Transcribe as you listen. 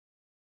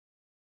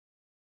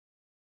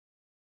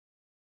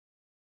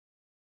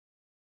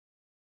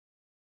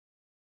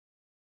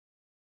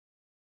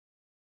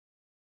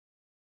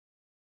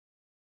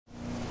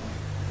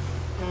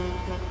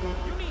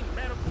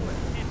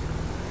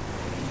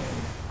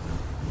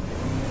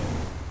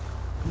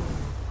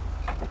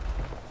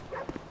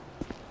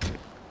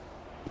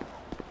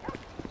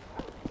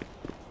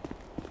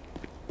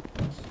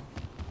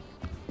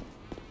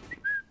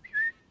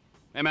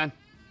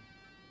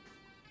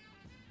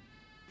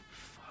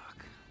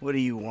What do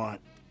you want?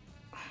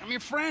 I'm your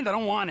friend. I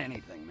don't want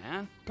anything,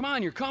 man. Come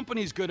on, your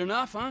company's good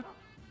enough, huh?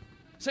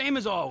 Same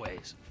as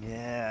always.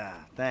 Yeah,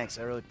 thanks.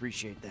 I really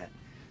appreciate that.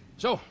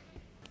 So,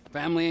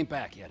 family ain't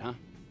back yet, huh?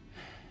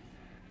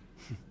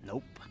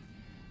 Nope.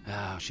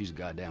 Oh, she's a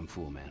goddamn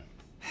fool, man.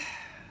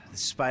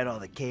 Despite all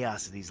the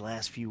chaos of these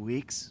last few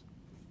weeks,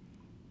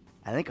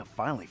 I think I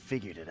finally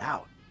figured it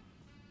out.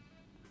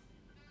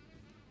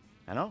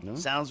 I know, No?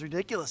 Sounds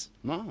ridiculous.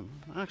 No,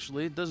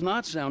 actually, it does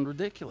not sound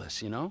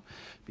ridiculous, you know?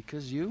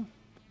 Because you're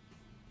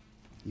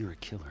a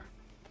killer.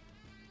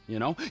 You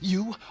know?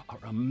 You are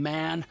a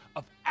man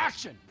of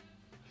action.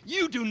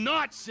 You do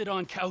not sit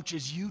on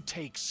couches, you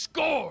take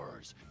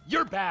scores.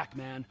 You're back,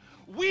 man.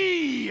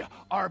 We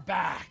are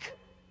back.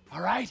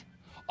 All right?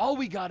 All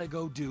we gotta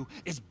go do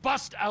is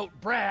bust out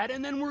Brad,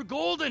 and then we're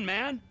golden,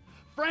 man.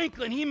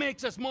 Franklin, he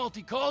makes us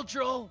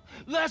multicultural.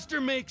 Lester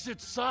makes it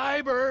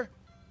cyber.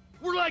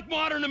 We're like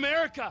modern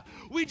America.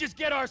 We just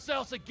get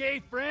ourselves a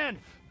gay friend.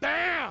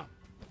 Bam!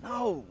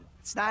 No,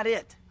 it's not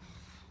it.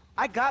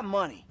 I got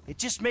money. It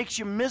just makes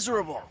you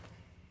miserable.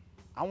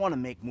 I want to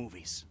make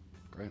movies.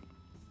 Great.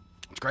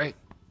 It's great.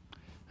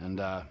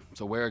 And,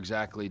 so where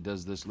exactly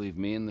does this leave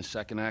me in the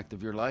second act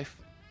of your life?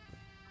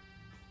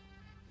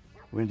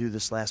 We're gonna do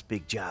this last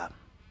big job,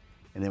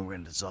 and then we're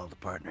gonna dissolve the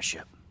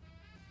partnership.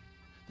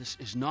 This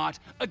is not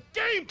a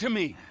game to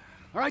me!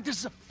 All right, this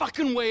is a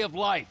fucking way of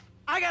life.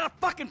 I got a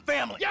fucking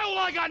family! Yeah, well,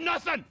 I got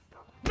nothing!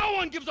 No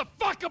one gives a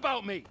fuck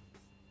about me!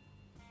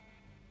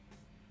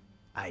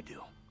 I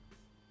do.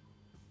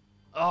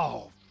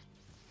 Oh,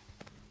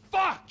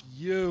 fuck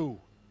you!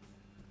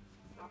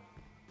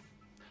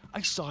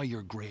 I saw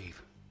your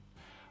grave.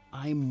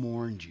 I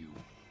mourned you.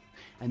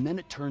 And then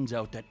it turns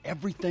out that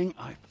everything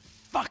I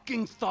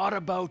fucking thought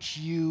about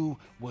you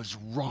was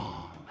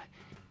wrong.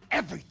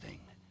 Everything.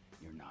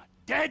 You're not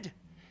dead,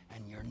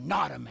 and you're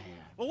not a man.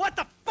 Well, what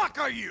the fuck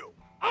are you?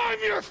 I'm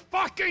your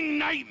fucking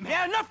nightmare!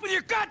 Yeah, enough with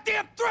your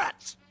goddamn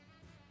threats!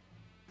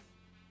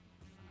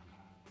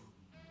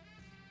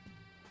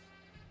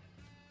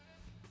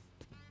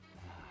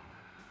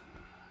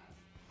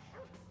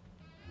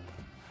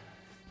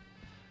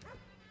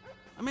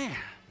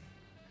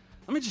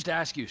 Let me just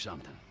ask you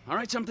something, all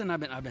right? Something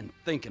I've been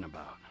thinking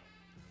about.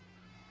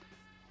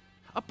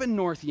 Up in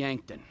North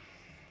Yankton,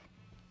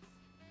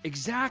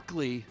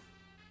 exactly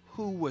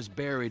who was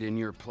buried in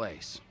your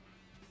place?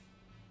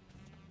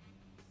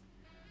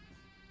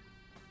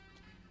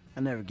 I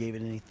never gave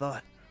it any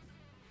thought.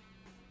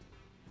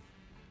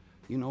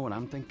 You know what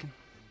I'm thinking?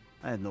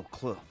 I had no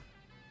clue.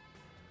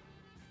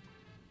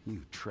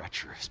 You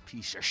treacherous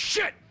piece of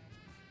shit!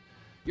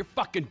 You're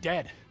fucking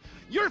dead!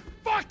 You're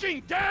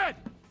fucking dead!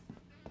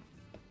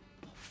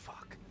 Oh,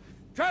 fuck.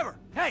 Trevor!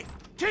 Hey!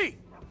 T!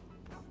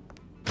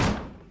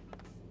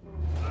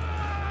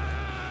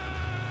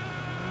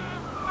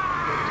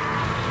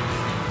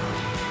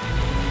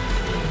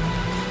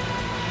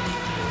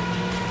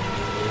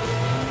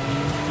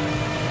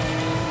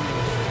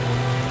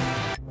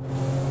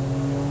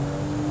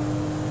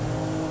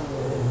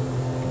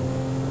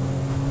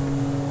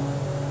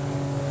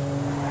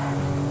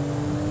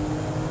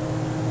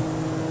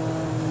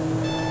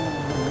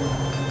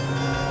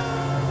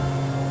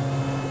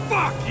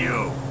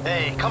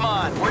 Hey, come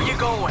on, where you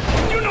going?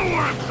 You know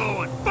where I'm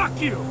going!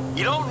 Fuck you!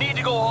 You don't need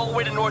to go all the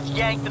way to North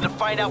Yankton to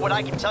find out what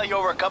I can tell you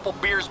over a couple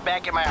beers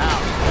back at my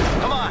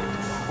house. Come on,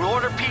 we'll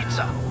order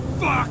pizza.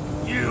 Fuck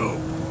you!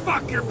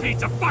 Fuck your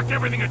pizza! Fuck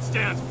everything it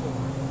stands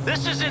for!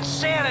 This is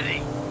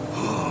insanity!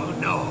 Oh,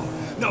 no.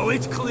 No,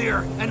 it's clear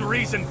and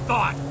reasoned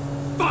thought.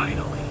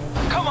 Finally!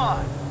 Come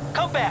on,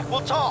 come back,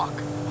 we'll talk.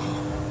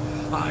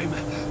 I'm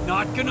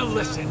not gonna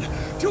listen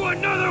to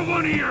another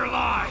one of your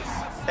lies!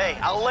 Hey,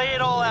 I'll lay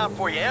it all out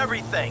for you,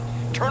 everything.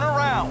 Turn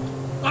around.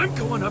 I'm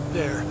going up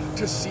there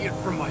to see it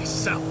for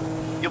myself.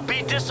 You'll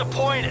be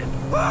disappointed.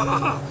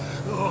 Oh,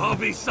 I'll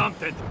be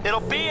something.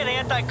 It'll be an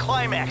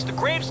anticlimax. The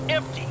grave's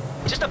empty.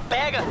 Just a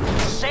bag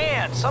of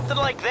sand, something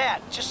like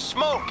that. Just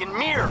smoke and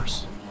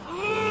mirrors.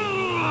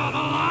 Oh, the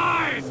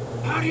lies!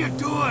 How do you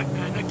do it,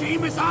 man? The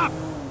game is up.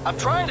 I'm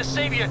trying to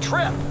save you a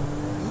trip.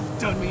 You've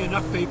done me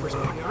enough favors,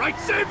 buddy, all right?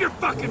 Save your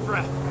fucking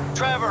breath.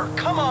 Trevor,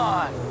 come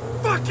on.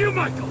 Fuck you,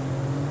 Michael.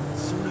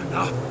 Soon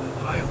enough,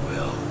 I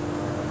will.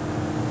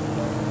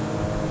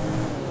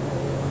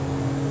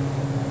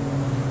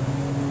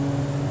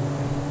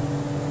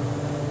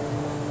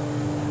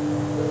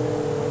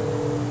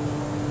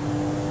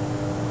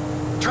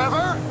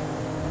 Trevor?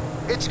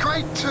 It's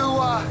great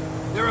to,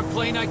 There a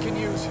plane I can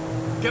use?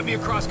 Get me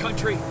across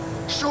country?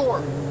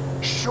 Sure.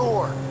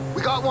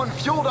 We got one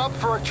fueled up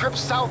for a trip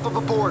south of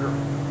the border.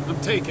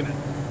 I'm taking it.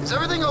 Is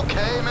everything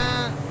okay,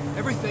 man?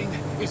 Everything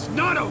is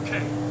not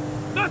okay.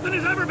 Nothing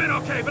has ever been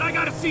okay, but I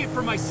gotta see it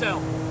for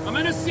myself. I'm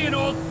gonna see an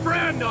old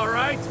friend, all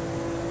right?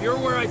 You're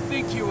where I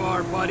think you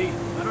are, buddy.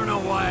 I don't know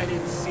why I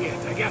didn't see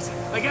it. I guess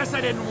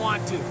I didn't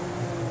want to.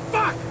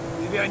 Fuck!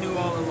 Maybe I knew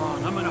all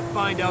along. I'm gonna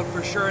find out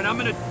for sure, and I'm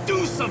gonna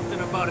do something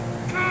about it.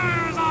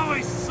 There's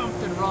always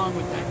something wrong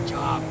with that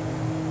job.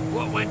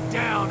 What went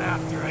down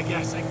after, I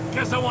guess.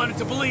 I wanted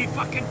to believe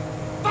fucking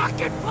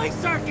play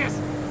circus.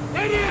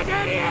 Idiot!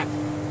 Idiot!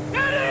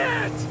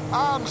 Idiot!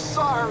 I'm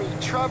sorry,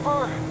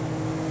 Trevor.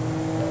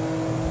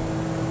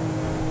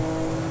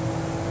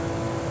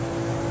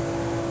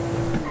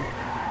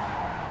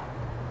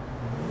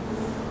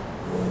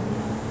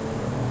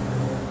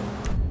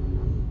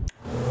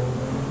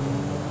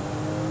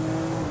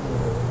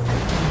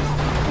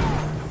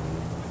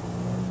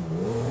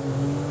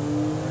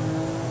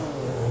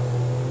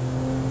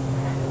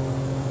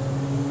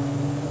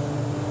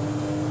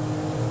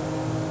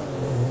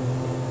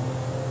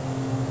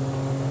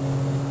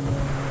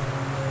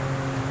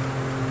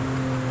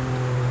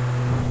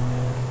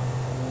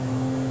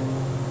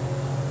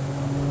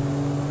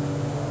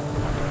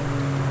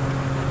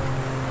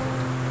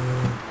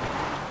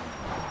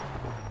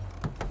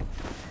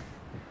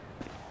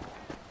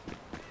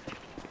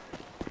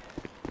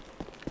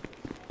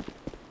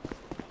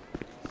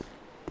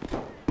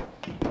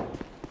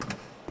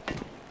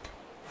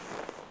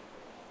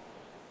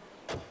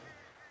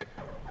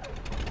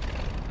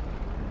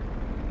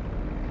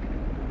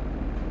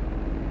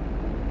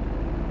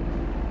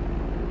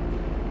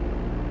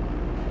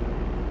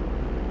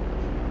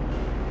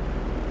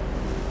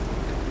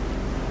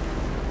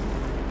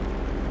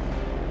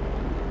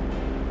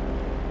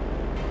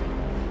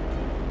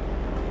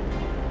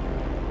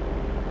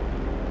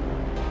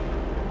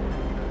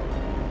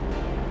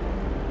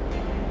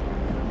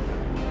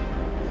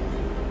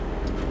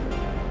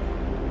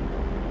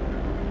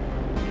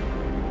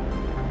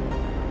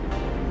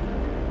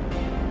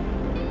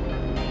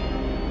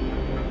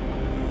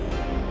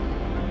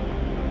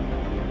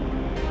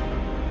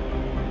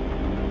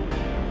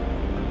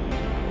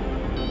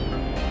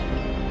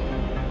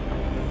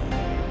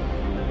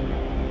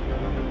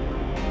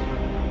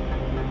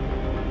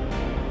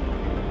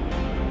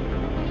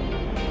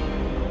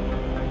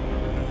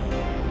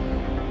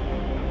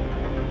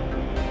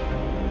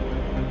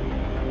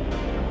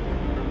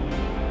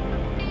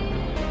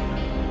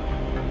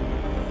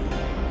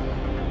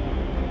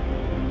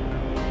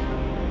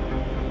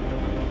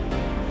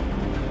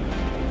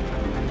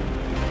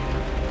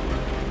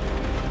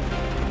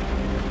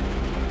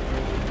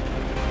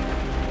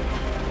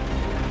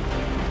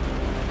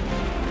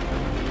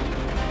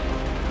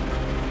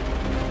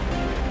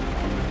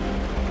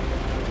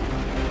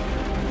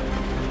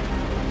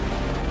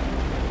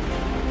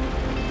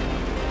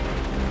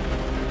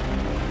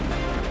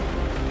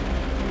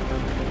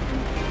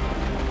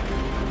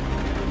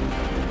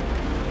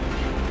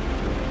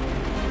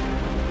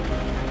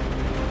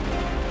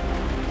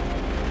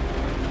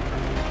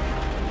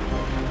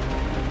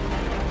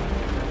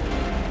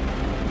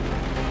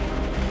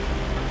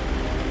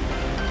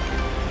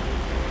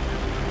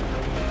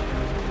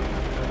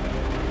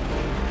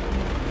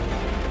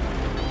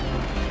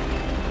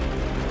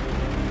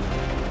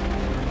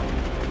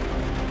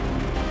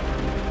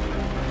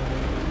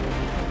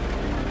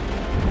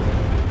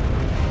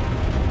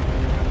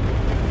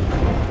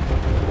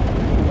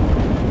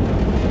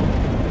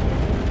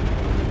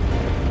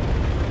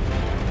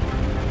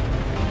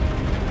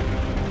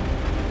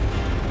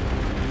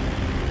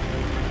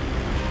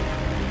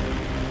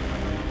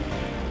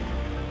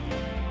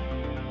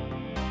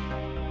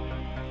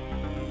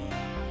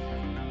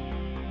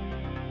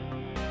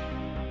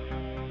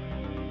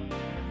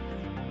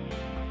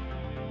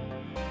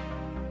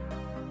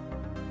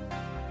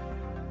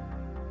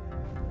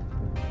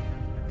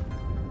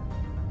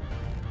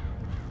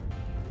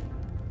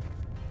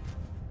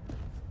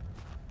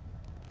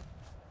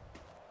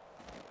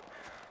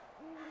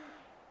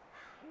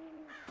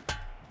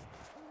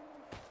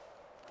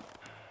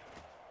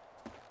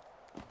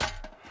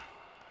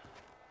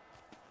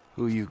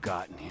 Who you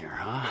got in here,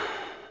 huh?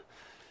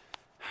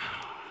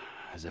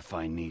 As if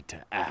I need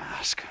to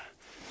ask.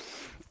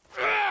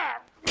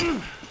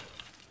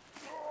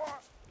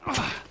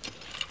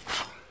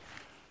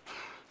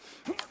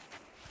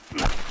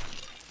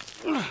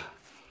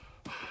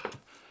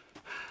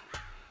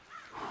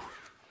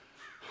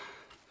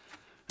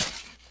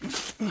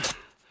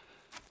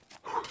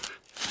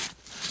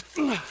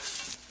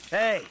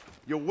 Hey,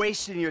 you're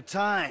wasting your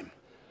time.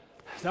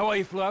 Is that why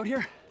you flew out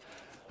here?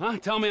 Huh?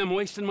 Tell me I'm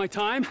wasting my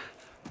time?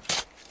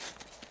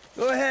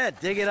 Go ahead,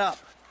 dig it up.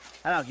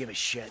 I don't give a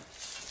shit.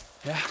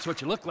 Yeah, that's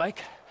what you look like.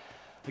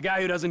 The guy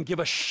who doesn't give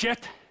a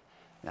shit.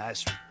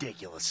 That's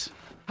ridiculous.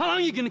 How long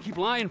are you gonna keep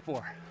lying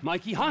for,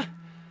 Mikey, huh?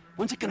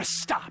 When's it gonna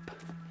stop?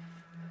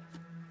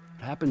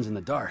 What happens in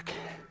the dark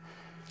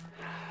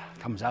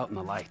comes out in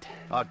the light.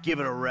 Oh,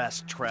 give it a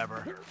rest,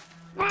 Trevor.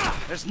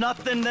 There's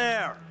nothing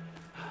there.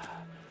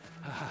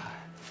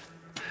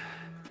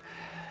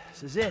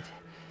 This is it.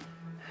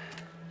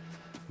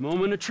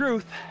 Moment of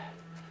truth.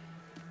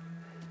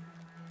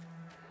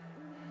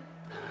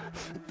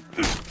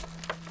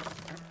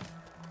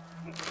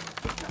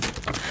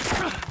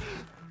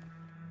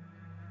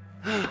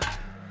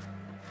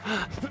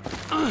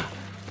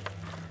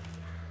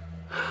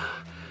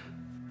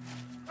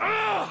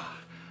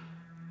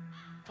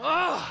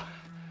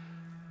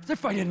 As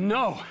if I didn't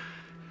know.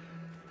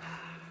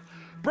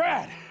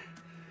 Brad!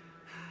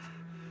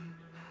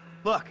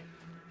 Look,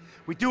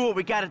 we do what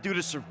we gotta do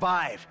to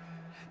survive.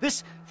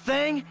 This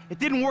thing, it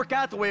didn't work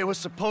out the way it was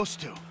supposed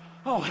to.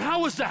 Oh, and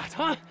how was that,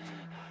 huh?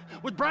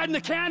 With Brad in the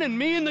can and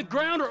me in the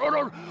ground,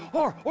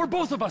 or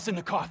both of us in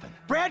the coffin?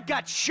 Brad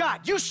got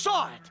shot. You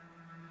saw it.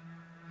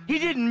 He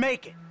didn't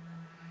make it.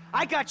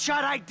 I got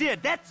shot, I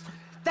did. That's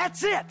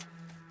it.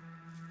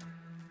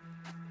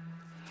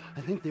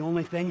 I think the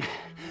only thing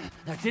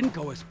that didn't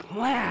go as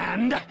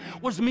planned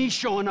was me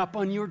showing up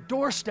on your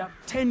doorstep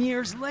 10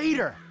 years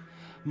later.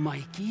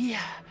 Mikey,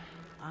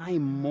 I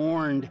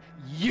mourned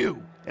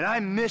you. And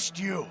I missed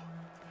you.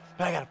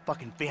 But I got a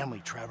fucking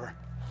family, Trevor.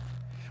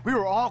 We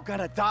were all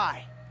gonna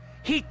die.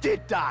 He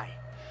did die.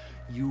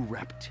 You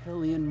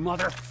reptilian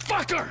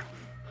motherfucker!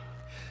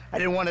 I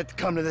didn't want it to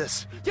come to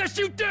this. Yes,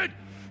 you did!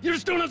 You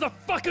just don't have the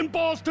fucking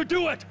balls to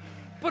do it!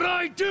 But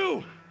I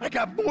do! I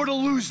got more to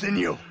lose than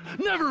you.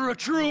 Never a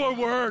truer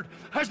word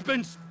has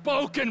been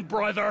spoken,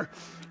 brother.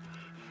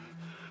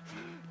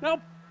 Now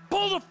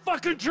pull the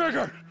fucking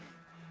trigger!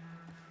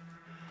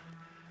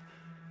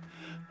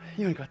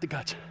 You ain't got the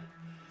guts.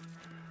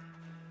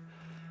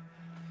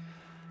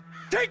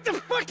 Take the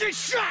fucking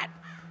shot!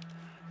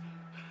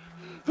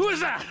 Who is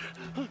that?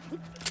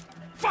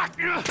 Fuck!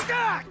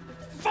 God!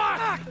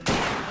 Fuck!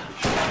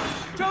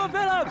 Trevor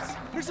Phillips!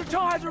 Mr.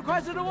 Chong has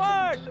requested a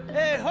word!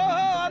 Hey, ho,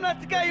 I'm not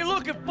the guy you're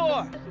looking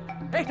for.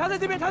 Hey, 他在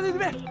这边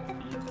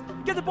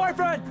Get the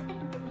boyfriend!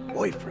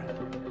 Boyfriend?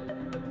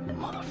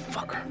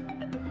 Motherfucker.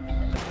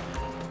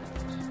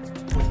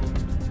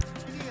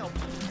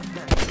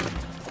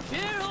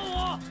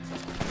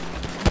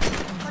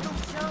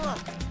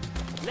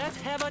 Let's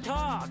have a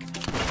talk!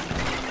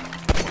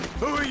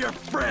 Who are your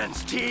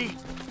friends, T?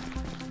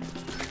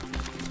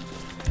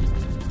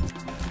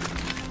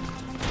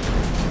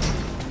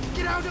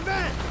 Get out of the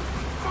van!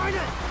 Find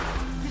it!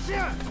 He's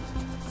here!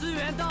 资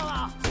源到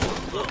了！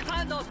我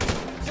看到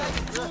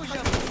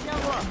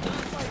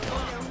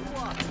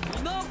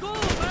！No go,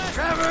 man!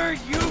 Trevor,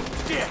 you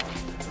dick!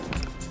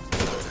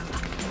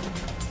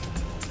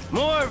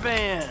 More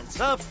vans,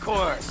 of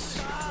course.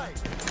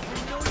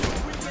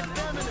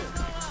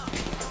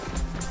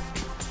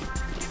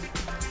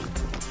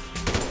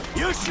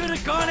 You should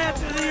have gone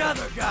after the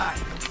other guy.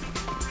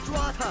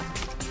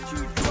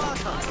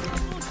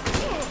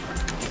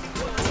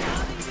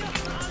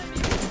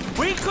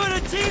 We could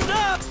have teamed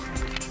up.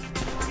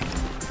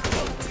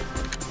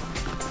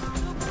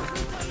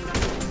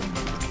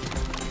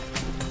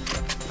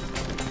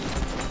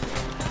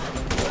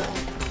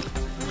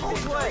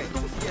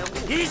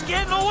 He's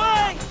getting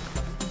away.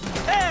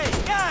 Hey,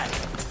 guys,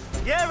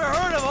 you ever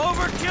heard of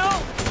overkill?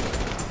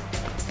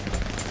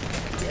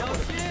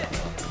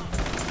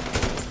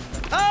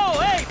 Oh,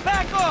 hey,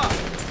 back off!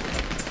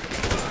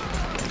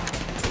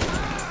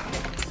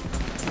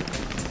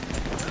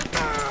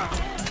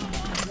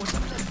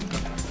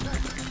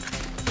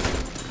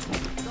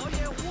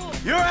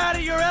 You're out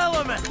of your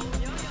element!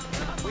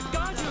 We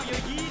got you, you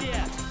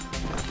idiot!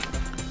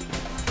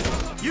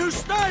 You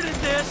started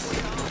this!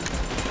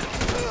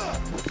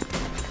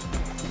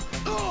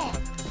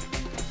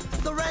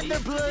 Surrender,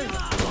 please!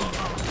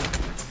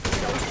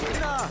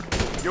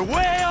 You're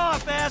way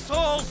off,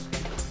 assholes!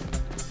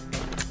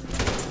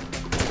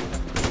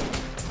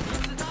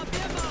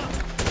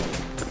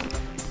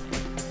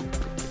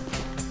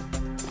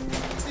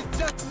 It's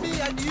just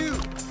me and you!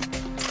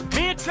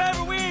 Me and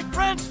Trevor, we ain't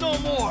friends no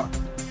more!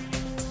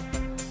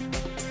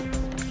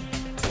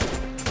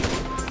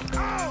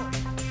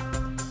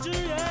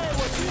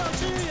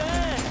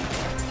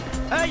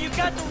 Hey, you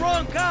got the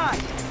wrong guy!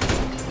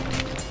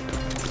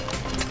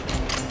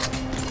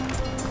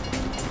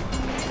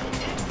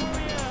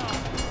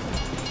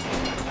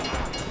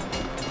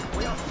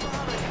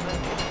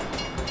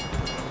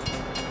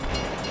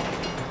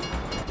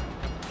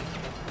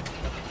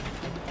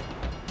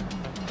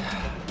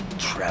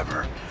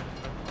 Trevor.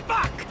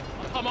 Fuck!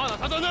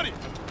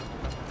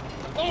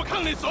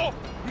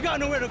 You got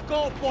nowhere to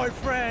go,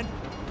 boyfriend!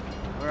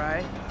 All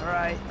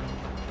right.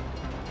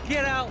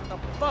 Get out the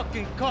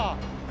fucking car!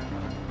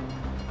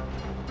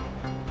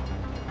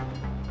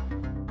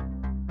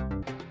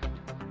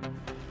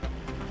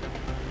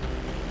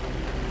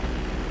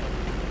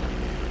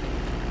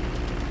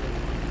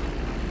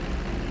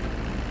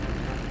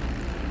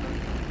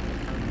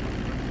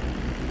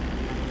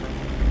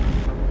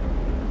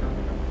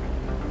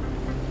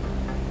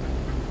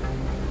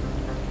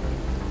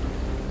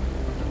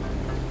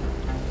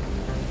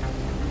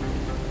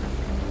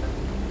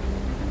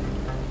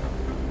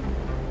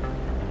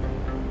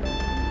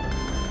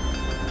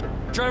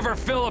 Trevor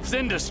Phillips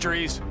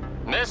Industries.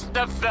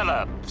 Mr.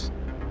 Phillips,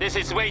 this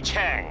is Wei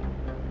Chang.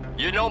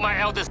 You know my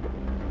eldest